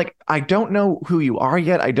I was like, I don't know who you are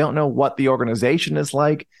yet. I don't know what the organization is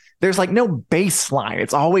like. There's like no baseline.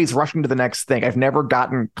 It's always rushing to the next thing. I've never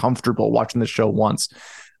gotten comfortable watching this show once.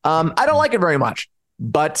 I don't like it very much,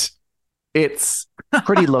 but it's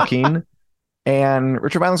pretty looking. And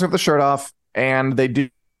Richard Madden's with the shirt off, and they do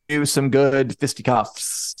some good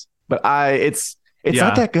fisticuffs. But it's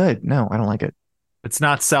not that good. No, I don't like it. It's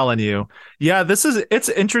not selling you. Yeah, it's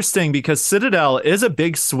interesting because Citadel is a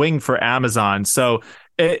big swing for Amazon. So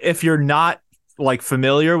if you're not like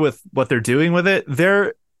familiar with what they're doing with it,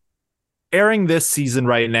 they're airing this season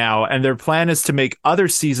right now, and their plan is to make other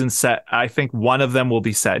seasons set. I think one of them will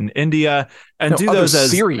be set in India and do those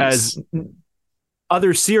as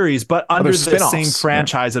other series, but under the same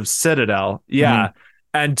franchise of Citadel. Yeah.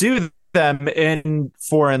 And do them in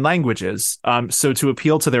foreign languages. So to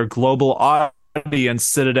appeal to their global audience,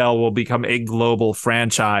 Citadel will become a global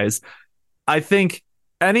franchise. I think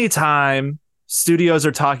anytime studios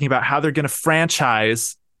are talking about how they're going to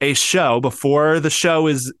franchise a show before the show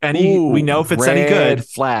is we know if it's any good.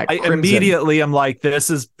 Flag. Immediately I'm like, this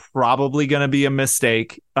is probably going to be a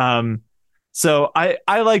mistake. So I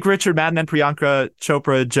like Richard Madden and Priyanka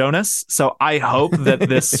Chopra Jonas. So I hope that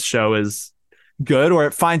this show is good or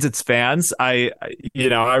it finds its fans. I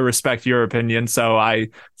respect your opinion, so I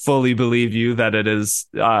fully believe you that it is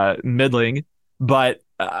middling. But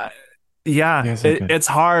it's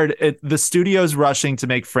hard. The studio's rushing to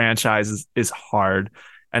make franchises is hard.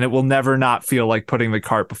 And it will never not feel like putting the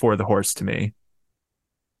cart before the horse to me.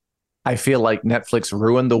 I feel like Netflix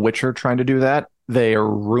ruined The Witcher trying to do that. They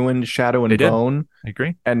ruined Shadow and Bone. I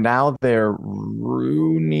agree. And now they're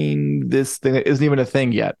ruining this thing that isn't even a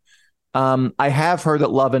thing yet. I have heard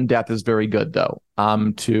that Love and Death is very good, though,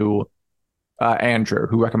 to Andrew,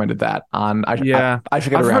 who recommended that. I should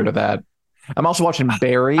get around to that. I'm also watching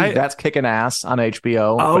Barry. That's kicking ass on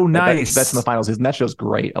HBO. Oh, nice. That's in the final season. That show's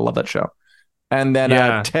great. I love that show. And then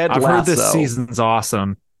Ted I've Lasso. heard this season's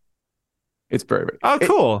awesome. It's very good. Oh,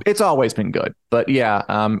 cool. It's always been good. But yeah,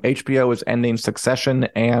 HBO is ending Succession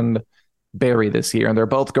and Barry this year, and they're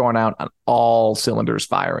both going out on all cylinders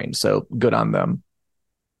firing. So good on them.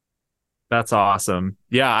 That's awesome.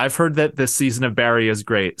 Yeah, I've heard that this season of Barry is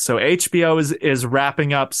great. So HBO is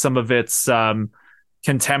wrapping up some of its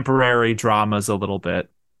contemporary dramas a little bit.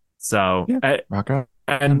 So rock on.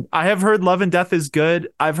 And I have heard Love and Death is good.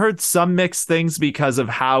 I've heard some mixed things because of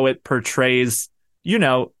how it portrays,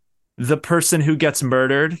 the person who gets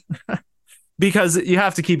murdered. Because you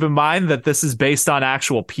have to keep in mind that this is based on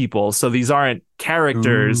actual people. So these aren't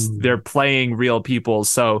characters. Ooh. They're playing real people.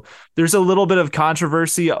 So there's a little bit of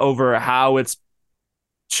controversy over how it's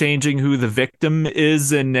changing who the victim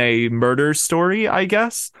is in a murder story, I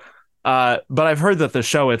guess. But I've heard that the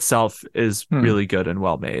show itself is really good and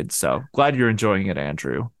well made. So glad you're enjoying it,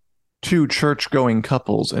 Andrew. 2 church-going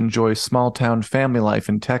couples enjoy small-town family life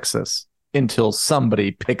in Texas until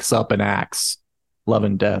somebody picks up an axe. Love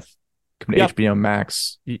and Death. Coming to HBO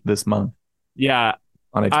Max this month. Yeah.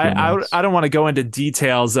 On HBO Max. I don't want to go into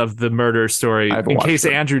details of the murder story in case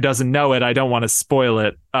Andrew doesn't know it. I don't want to spoil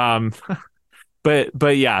it.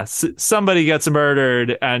 But yeah, somebody gets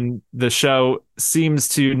murdered, and the show seems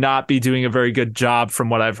to not be doing a very good job,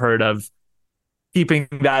 from what I've heard, of keeping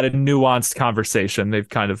that a nuanced conversation. They've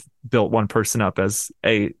kind of built one person up as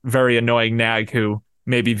a very annoying nag who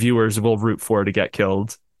maybe viewers will root for to get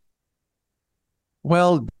killed.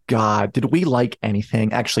 Well, God, did we like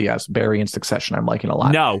anything? Actually, yes, Barry and Succession I'm liking a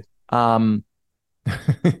lot. No.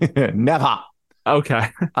 Never. Okay.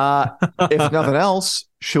 If nothing else,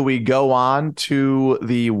 should we go on to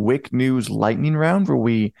the Wick News lightning round, where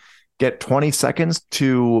we get 20 seconds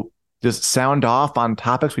to just sound off on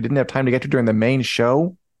topics we didn't have time to get to during the main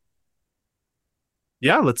show?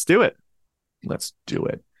 Yeah, let's do it. Let's do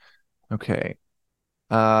it. Okay.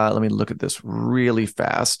 Let me look at this really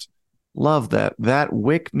fast. Love that. That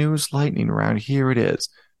Wick News lightning round. Here it is.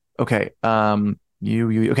 Okay.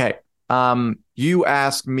 Okay. You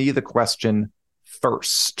ask me the question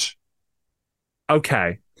first.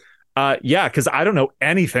 Okay. Yeah, because I don't know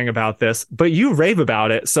anything about this, but you rave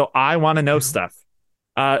about it, so I want to know stuff.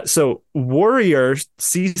 So Warrior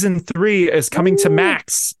season 3 is coming to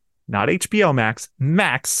Max, not HBO Max,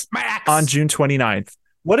 Max on June 29th.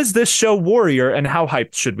 What is this show, Warrior, and how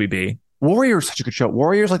hyped should we be? Warrior is such a good show.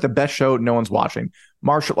 Warrior is like the best show no one's watching.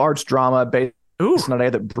 Martial arts drama based on an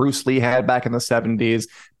idea that Bruce Lee had back in the 70s.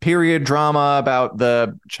 Period drama about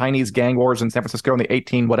the Chinese gang wars in San Francisco in the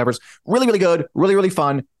 18 whatevers. Really, really good. Really, really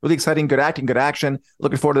fun. Really exciting. Good acting. Good action.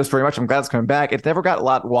 Looking forward to this very much. I'm glad it's coming back. It's never got a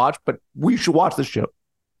lot watched, but we should watch this show.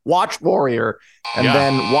 Watch Warrior and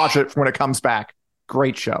then watch it when it comes back.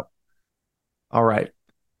 Great show. All right.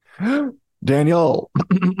 Daniel.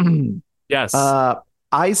 Yes.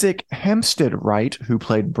 Isaac Hempstead Wright, who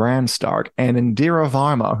played Bran Stark, and Indira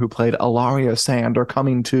Varma, who played Ilaria Sand, are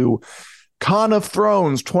coming to Con of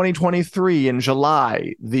Thrones 2023 in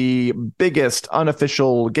July, the biggest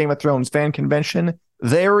unofficial Game of Thrones fan convention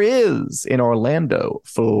there is in Orlando,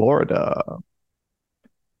 Florida.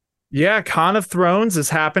 Yeah, Con of Thrones is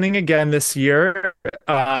happening again this year,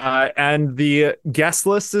 and the guest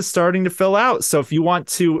list is starting to fill out. So if you want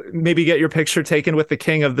to maybe get your picture taken with the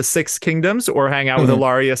King of the Six Kingdoms or hang out with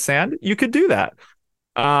Ilaria Sand, you could do that.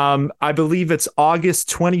 I believe it's August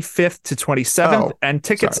 25th to 27th, and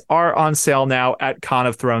tickets are on sale now at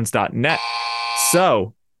conofthrones.net.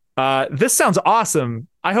 So this sounds awesome.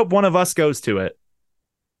 I hope one of us goes to it.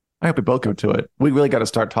 I hope we both go to it. We really got to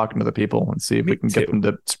start talking to the people and see if we can get them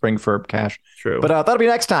to spring for cash. True. But that'll be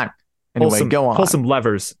next time. Anyway, go on. Pull some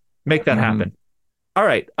levers. Make that happen. All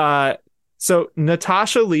right. So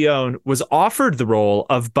Natasha Lyonne was offered the role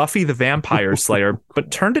of Buffy the Vampire Slayer,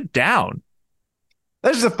 but turned it down.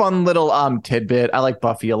 This is a fun little tidbit. I like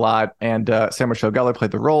Buffy a lot. And Sarah Michelle Gellar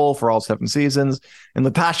played the role for all 7 seasons. And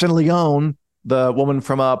Natasha Lyonne, the woman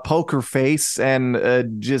from Poker Face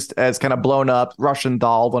and just as kind of blown up Russian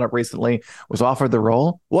doll, blown up recently, was offered the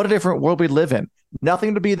role. What a different world we live in.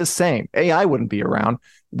 Nothing to be the same. AI wouldn't be around.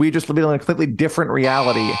 We just live in a completely different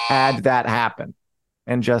reality had that happen.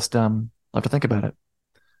 And just love to think about it.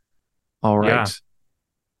 All right. Yeah.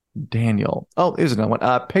 Daniel. Oh, here's another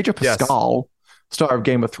one. Pedro Pascal, star of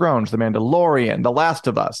Game of Thrones, The Mandalorian, The Last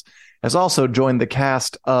of Us, has also joined the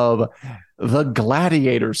cast of the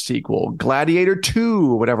Gladiator sequel, Gladiator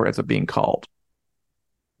 2, whatever it's being called.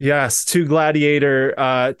 Yes, to Gladiator,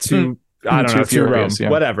 I don't know, to Rome,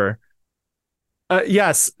 whatever.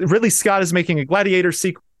 Yes, Ridley Scott is making a Gladiator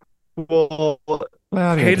sequel.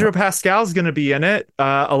 Pedro Pascal's going to be in it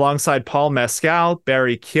alongside Paul Mescal,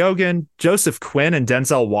 Barry Keoghan, Joseph Quinn, and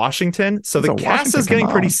Denzel Washington. So the cast is getting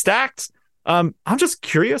pretty stacked. I'm just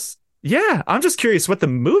curious. Yeah, I'm just curious what the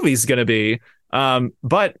movie's going to be.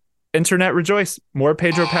 But internet rejoice. More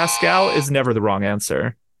Pedro Pascal is never the wrong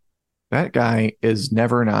answer. That guy is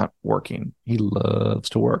never not working. He loves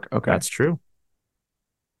to work. Okay. That's true.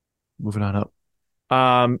 Moving on up.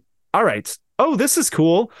 All right. Oh, this is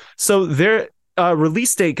cool. So their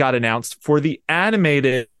release date got announced for the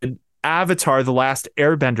animated Avatar: The Last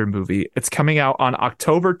Airbender movie. It's coming out on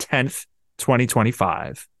October 10th,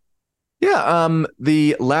 2025. Yeah,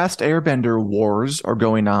 the Last Airbender wars are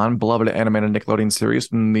going on, beloved animated Nickelodeon series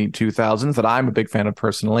from the 2000s that I'm a big fan of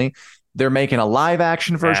personally. They're making a live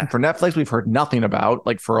action version for Netflix we've heard nothing about,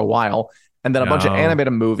 like, for a while, and then a bunch of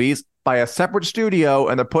animated movies by a separate studio,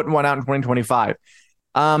 and they're putting one out in 2025.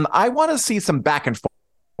 I want to see some back and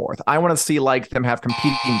forth. I want to see, like, them have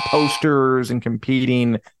competing posters and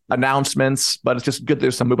competing announcements, but it's just good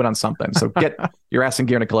there's some movement on something. So get your ass in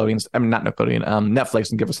gear, Nickelodeon. I mean, not Nickelodeon, Netflix,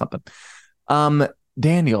 and give us something.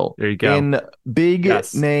 Daniel, there you go. In big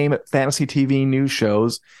name fantasy TV news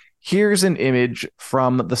shows, here's an image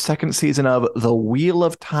from the second season of The Wheel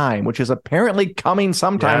of Time, which is apparently coming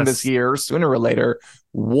sometime this year, sooner or later.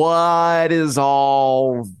 What is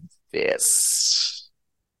all this?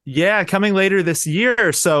 Yeah, coming later this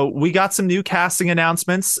year. So we got some new casting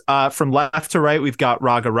announcements from left to right. We've got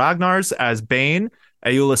Raga Ragnars as Bane,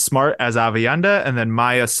 Ayula Smart as Avienda, and then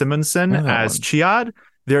Maya Simonson as Chiad.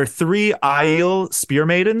 There are 3 Aiel spear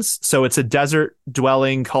maidens, so it's a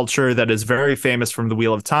desert-dwelling culture that is very famous from the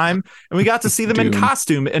Wheel of Time. And we got to see them in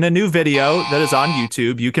costume in a new video that is on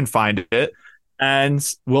YouTube. You can find it.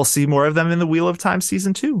 And we'll see more of them in the Wheel of Time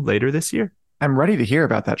Season 2 later this year. I'm ready to hear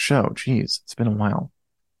about that show. Jeez, it's been a while.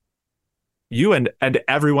 You and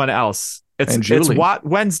everyone else. It's Watt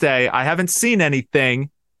Wednesday. I haven't seen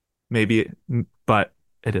anything. Maybe, but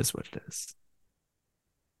it is what it is.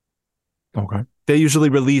 Okay. They usually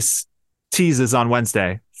release teases on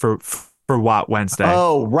Wednesday for Watt Wednesday.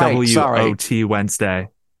 Oh, right. WOT Wednesday.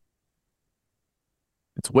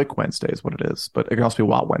 It's Wick Wednesday is what it is, but it can also be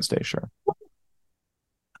Watt Wednesday, sure.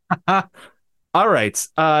 All right.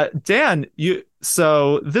 Dan,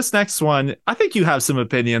 so this next one, I think you have some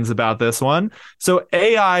opinions about this one. So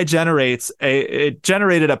AI generated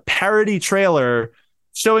a parody trailer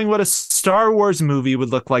showing what a Star Wars movie would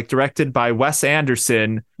look like, directed by Wes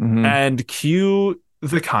Anderson, and cue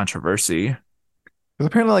the controversy. Because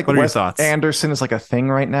apparently, like, Wes Anderson is like a thing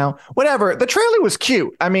right now. Whatever. The trailer was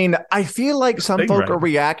cute. I mean, I feel like some folk are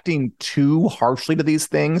reacting too harshly to these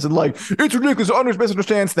things and like, it's ridiculous. Anders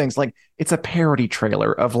misunderstands things. Like, it's a parody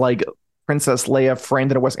trailer of, like, Princess Leia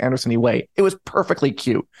framed in a Wes Anderson-y way. It was perfectly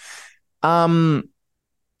cute.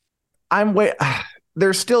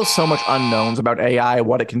 There's still so much unknowns about AI,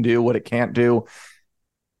 what it can do, what it can't do.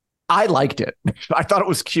 I liked it. I thought it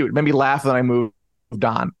was cute. It made me laugh, and I moved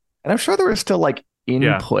on. And I'm sure there was still, like,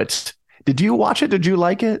 input. Yeah. Did you watch it? Did you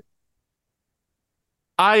like it?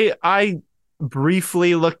 I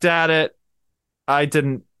briefly looked at it. I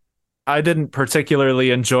didn't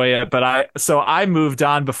particularly enjoy it, but I moved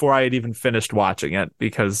on before I had even finished watching it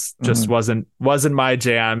because just wasn't my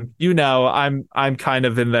jam. You know, I'm kind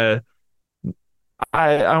of in the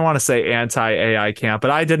I want to say anti-AI camp,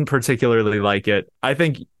 but I didn't particularly like it. I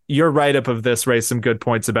think your write-up of this raised some good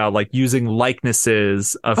points about, like, using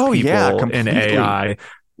likenesses of people in AI.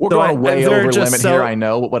 We're going way over limit here, I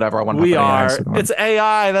know, but whatever. I want to. We are. It's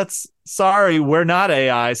AI. Sorry, we're not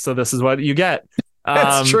AI, so this is what you get.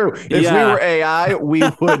 That's true. If we were AI, we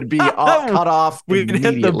would be cut off. We'd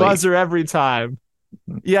hit the buzzer every time.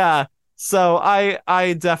 Yeah. So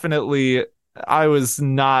I definitely was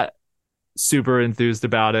not super enthused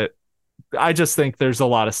about it. I just think there's a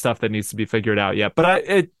lot of stuff that needs to be figured out yet. But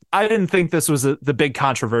I didn't think this was the big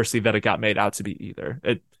controversy that it got made out to be either.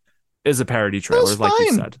 It is a parody trailer, like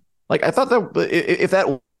you said. Like, I thought that if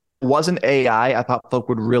that wasn't AI, I thought folk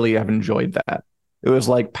would really have enjoyed that. It was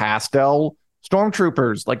like pastel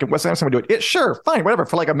stormtroopers, like if Wes Anderson would do it. Sure, fine, whatever.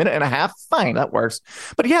 For like a minute and a half, fine, that works.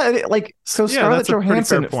 But yeah, Scarlett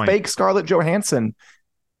Johansson, fake Scarlett Johansson.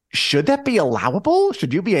 Should that be allowable?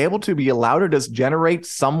 Should you be able to be allowed to just generate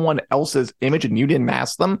someone else's image and you didn't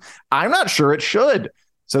mask them? I'm not sure it should.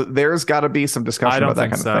 So there's got to be some discussion about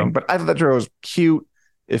that kind of thing. But I thought that trailer was cute,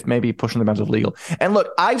 if maybe pushing the bounds of legal. And look,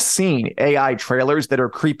 I've seen AI trailers that are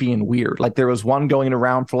creepy and weird. Like there was one going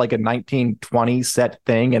around for like a 1920 set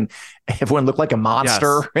thing, and everyone looked like a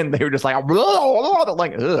monster, and they were just like, I don't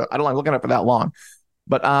like looking at it for that long.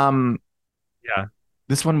 But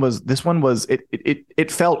This one was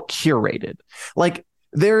it felt curated. Like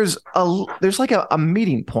there's like a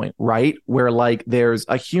meeting point, right? Where like there's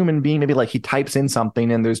a human being, maybe like he types in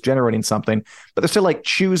something and there's generating something, but they're still like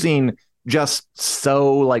choosing just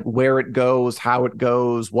so like where it goes, how it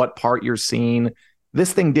goes, what part you're seeing.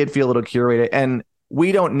 This thing did feel a little curated, and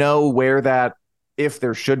we don't know where that, if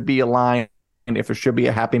there should be a line and if there should be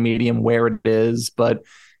a happy medium, where it is, but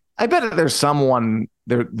I bet that there's someone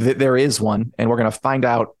there is one, and we're going to find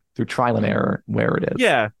out through trial and error where it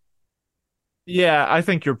is. Yeah, I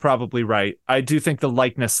think you're probably right. I do think the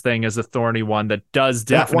likeness thing is a thorny one that does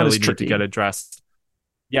definitely need to get addressed.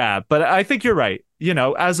 Yeah, but I think you're right. You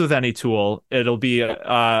know, as with any tool, it'll be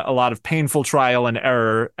a lot of painful trial and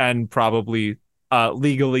error, and probably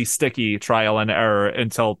legally sticky trial and error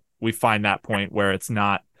until we find that point where it's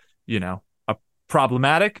not, you know, a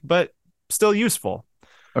problematic, but still useful.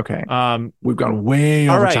 Okay. We've gone way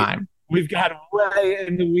over time. We've got way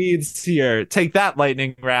in the weeds here. Take that,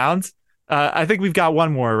 lightning round. I think we've got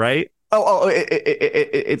one more, right?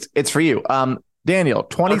 It's for you. Daniel,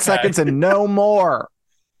 20 seconds and no more.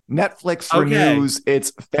 Netflix renews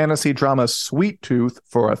its fantasy drama Sweet Tooth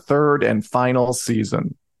for a third and final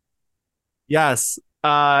season. Yes.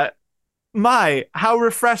 How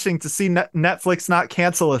refreshing to see Netflix not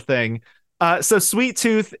cancel a thing. So Sweet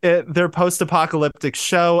Tooth, their post-apocalyptic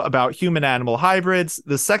show about human-animal hybrids.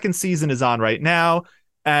 The second season is on right now,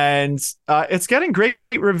 and it's getting great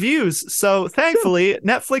reviews. So thankfully,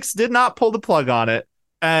 Netflix did not pull the plug on it.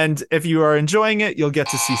 And if you are enjoying it, you'll get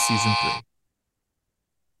to see season 3.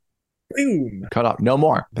 Boom. Cut off. No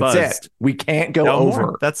more. That's Buzzed. it. We can't go over.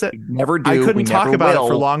 More. That's it. We never do. I couldn't talk about it for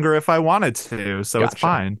will. longer if I wanted to, so It's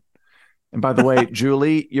fine. And by the way,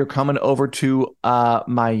 Julie, you're coming over to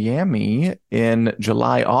Miami in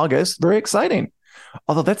July, August. Very exciting.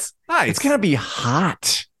 Although that's nice. It's going to be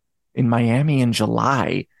hot in Miami in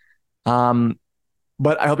July. But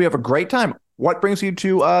I hope you have a great time. What brings you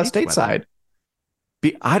to stateside?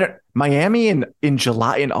 Miami in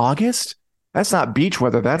July, in August? That's not beach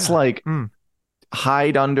weather. That's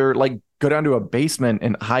hide under, like go down to a basement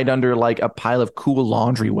and hide under like a pile of cool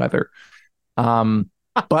laundry weather.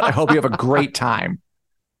 But I hope you have a great time.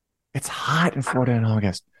 It's hot in Florida in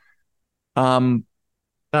August.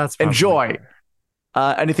 That's enjoy.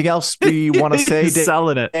 Anything else we want to say,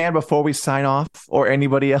 selling it, and before we sign off, or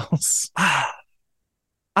anybody else? I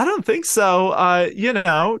don't think so.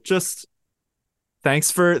 Just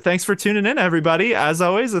thanks for tuning in, everybody. As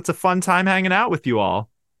always, it's a fun time hanging out with you all.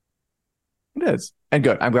 It is, and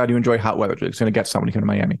good. I'm glad you enjoy hot weather. It's going to get somebody come to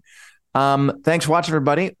Miami. Thanks for watching,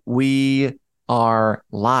 everybody. We are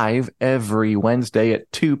live every Wednesday at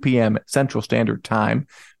 2 p.m. Central Standard Time,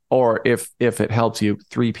 or if it helps you,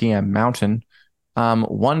 3 p.m. Mountain,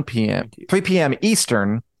 1 p.m. 3 p.m.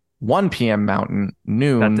 Eastern, 1 p.m. Mountain,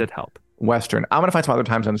 noon. That did help. Western. I'm going to find some other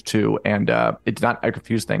time zones too, and it did not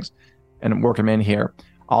confuse things and work them in here.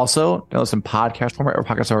 Also, listen, podcast format where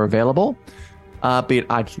podcasts are available, be it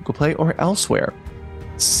iTunes, Google Play, or elsewhere.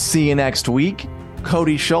 See you next week.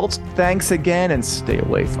 Cody Schultz, thanks again, and stay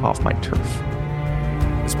away off my turf.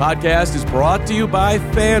 This podcast is brought to you by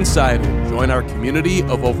Fansided. Join our community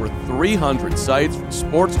of over 300 sites from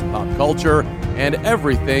sports to pop culture and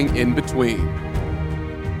everything in between.